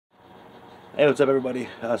Hey, what's up, everybody?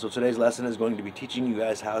 So today's lesson is going to be teaching you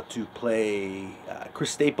guys how to play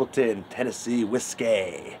Chris Stapleton, Tennessee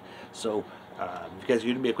Whiskey. So if you guys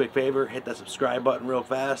could do me a quick favor, hit that subscribe button real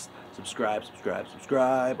fast. Subscribe, subscribe,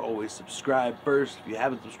 subscribe. Always subscribe first. If you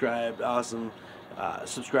haven't subscribed, awesome.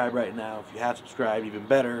 Subscribe right now. If you have subscribed, even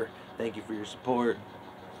better. Thank you for your support.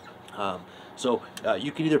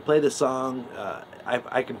 You can either play the song.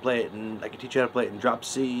 I can play it, and I can teach you how to play it in drop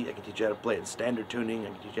C. I can teach you how to play it in standard tuning. I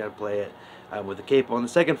can teach you how to play it with a capo on the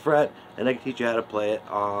second fret, and I can teach you how to play it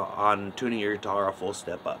on tuning your guitar a full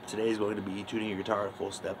step up. Today is going to be tuning your guitar a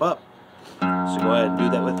full step up. So go ahead and do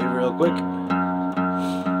that with me real quick.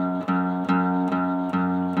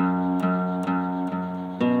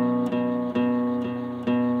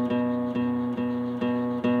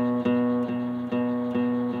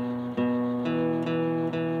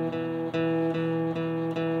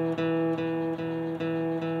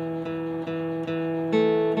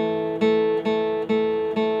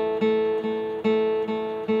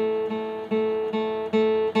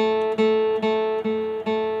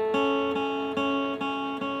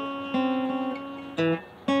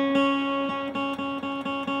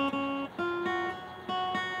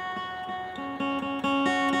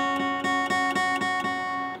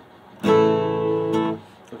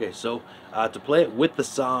 Okay, so to play it with the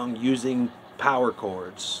song using power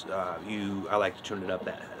chords, I like to tune it up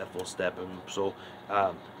that full step. And so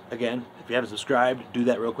again, if you haven't subscribed, do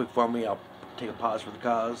that real quick for me. I'll take a pause for the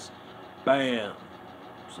cause. Bam,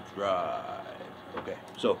 subscribe. Okay,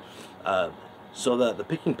 so the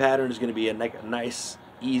picking pattern is going to be a nice,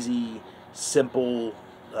 easy, simple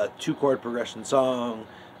 2-chord progression song.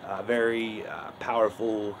 Very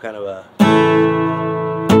powerful kind of a.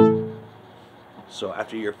 So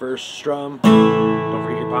after your first strum, don't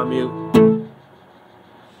forget your palm mute.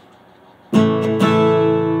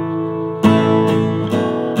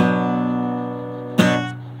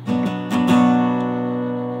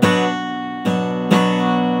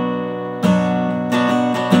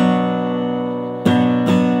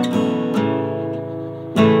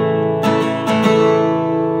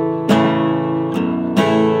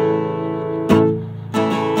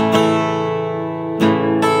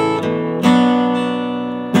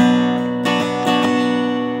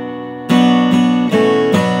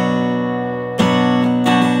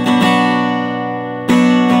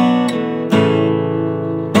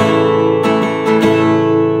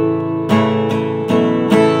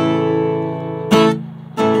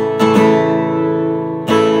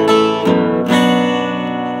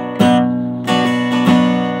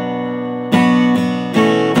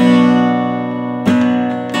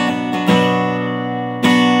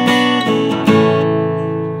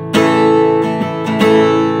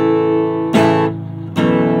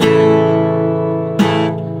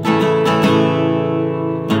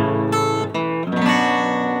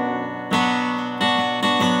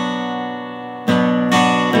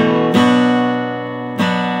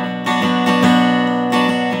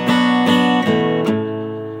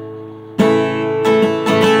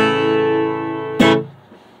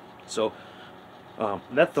 So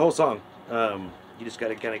that's the whole song. You just got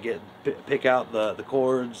to kind of pick out the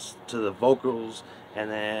chords to the vocals, and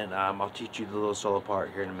then I'll teach you the little solo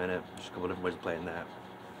part here in a minute. There's a couple different ways of playing that.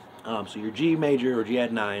 So your G major or G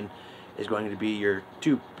add 9 is going to be your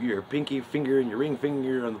pinky finger and your ring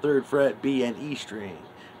finger on the 3rd fret, B and E string.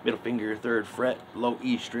 Middle finger 3rd fret, low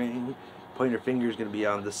E string. Pointer finger is going to be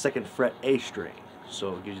on the 2nd fret, A string.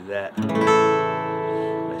 So it gives you that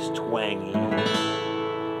nice twangy.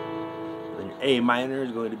 Then your A minor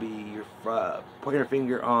is going to be your pointer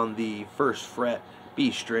finger on the 1st fret, B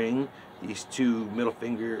string. These 2 middle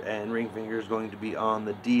finger and ring fingers going to be on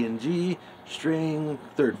the D and G string,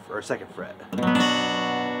 3rd or 2nd fret.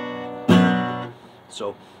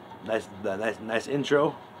 So nice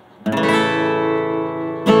intro.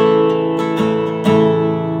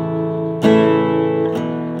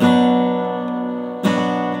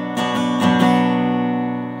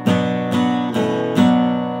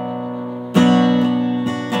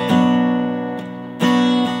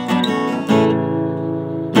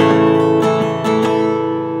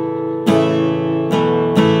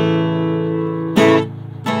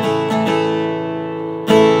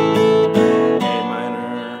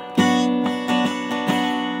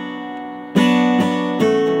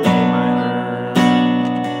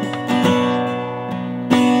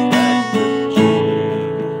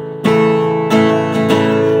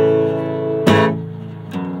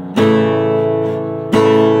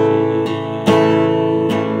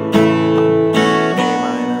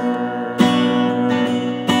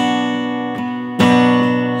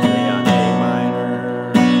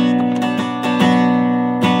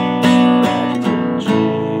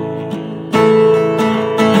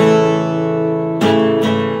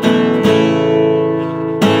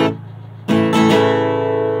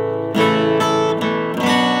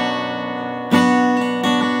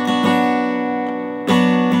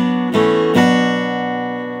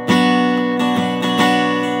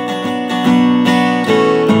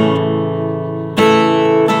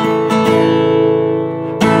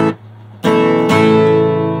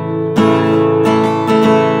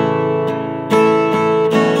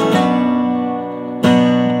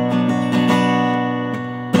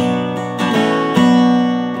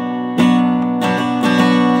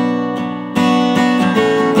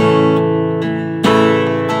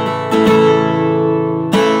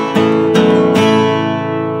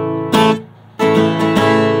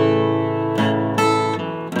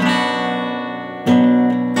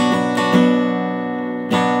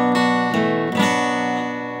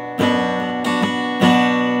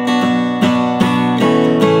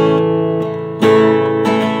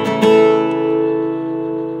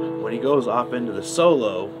 off into the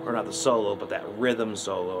solo, or not the solo, but that rhythm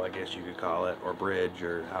solo, I guess you could call it, or bridge,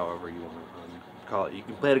 or however you want to call it. You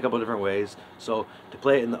can play it a couple of different ways. So to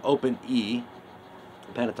play it in the open E,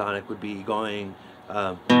 pentatonic would be going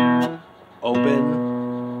open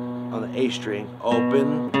on the A string,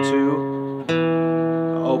 open, 2,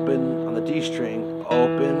 open on the D string,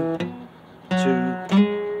 open, 2.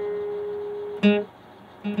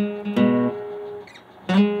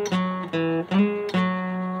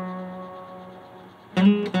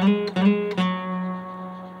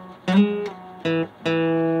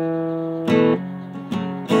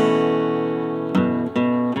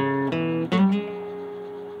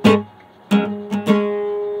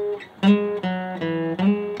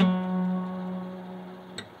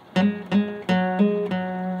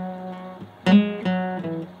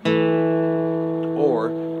 Or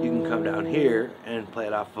you can come down here and play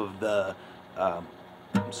it off of the,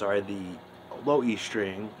 the low E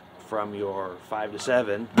string from your 5 to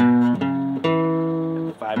 7.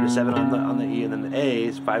 5 to 7 on the E, and then the A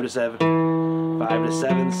is 5 to 7, 5 to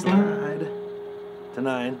 7, slide to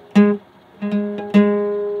 9,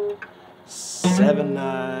 7,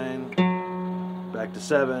 9, back to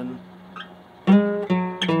 7.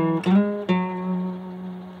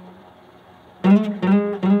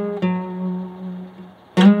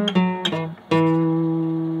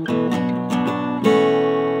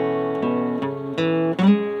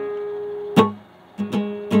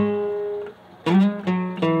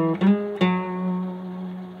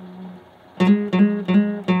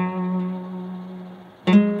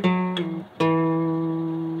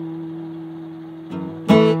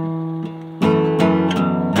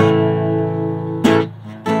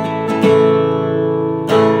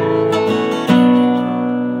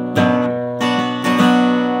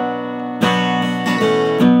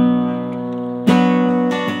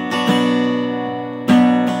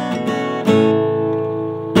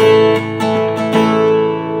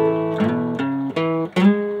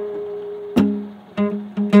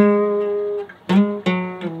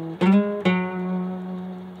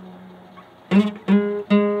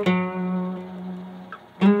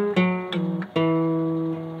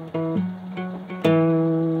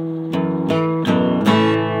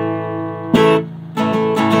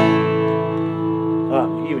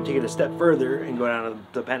 Take it a step further and go down to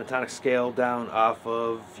the pentatonic scale down off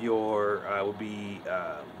of your would be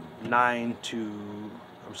 7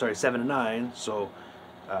 to 9. So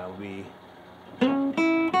would be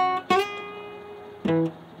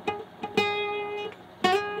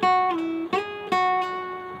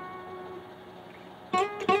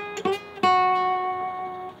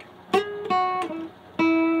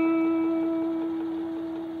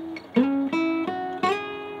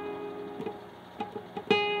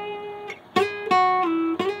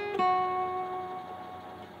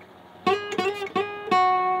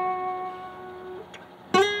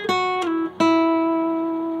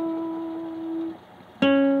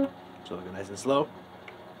so go nice and slow.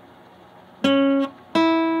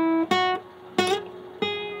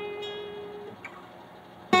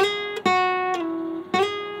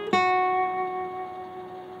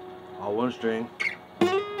 All one string.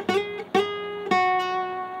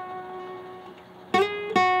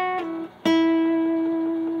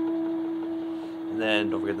 And then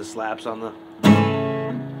don't forget the slaps on the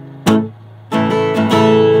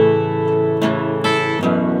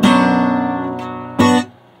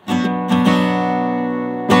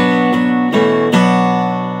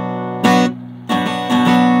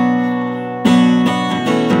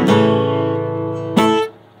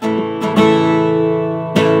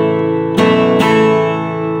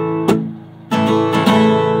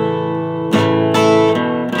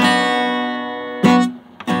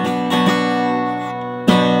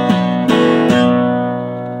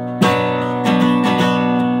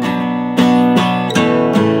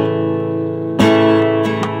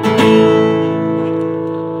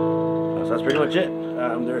that's pretty much it.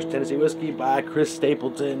 There's Tennessee Whiskey by Chris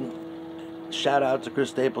Stapleton. Shout out to Chris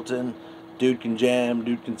Stapleton. Dude can jam,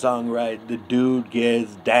 dude can songwrite, the dude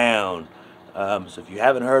gets down. So if you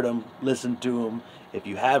haven't heard him, listen to him. If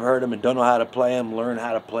you have heard him and don't know how to play him, learn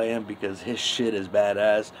how to play him, because his shit is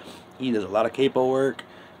badass. He does a lot of capo work.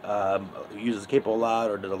 He uses capo a lot,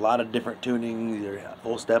 or does a lot of different tunings, either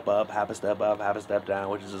full step up, half a step down,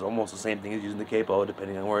 which is almost the same thing as using the capo,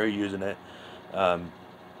 depending on where you're using it.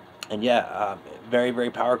 And yeah, very, very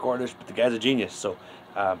power chordish, but the guy's a genius. So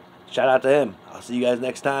shout out to him. I'll see you guys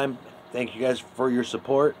next time. Thank you guys for your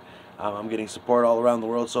support. I'm getting support all around the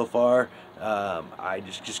world so far. I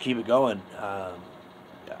just keep it going.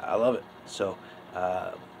 I love it. So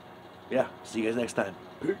yeah, see you guys next time.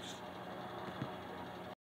 Peace.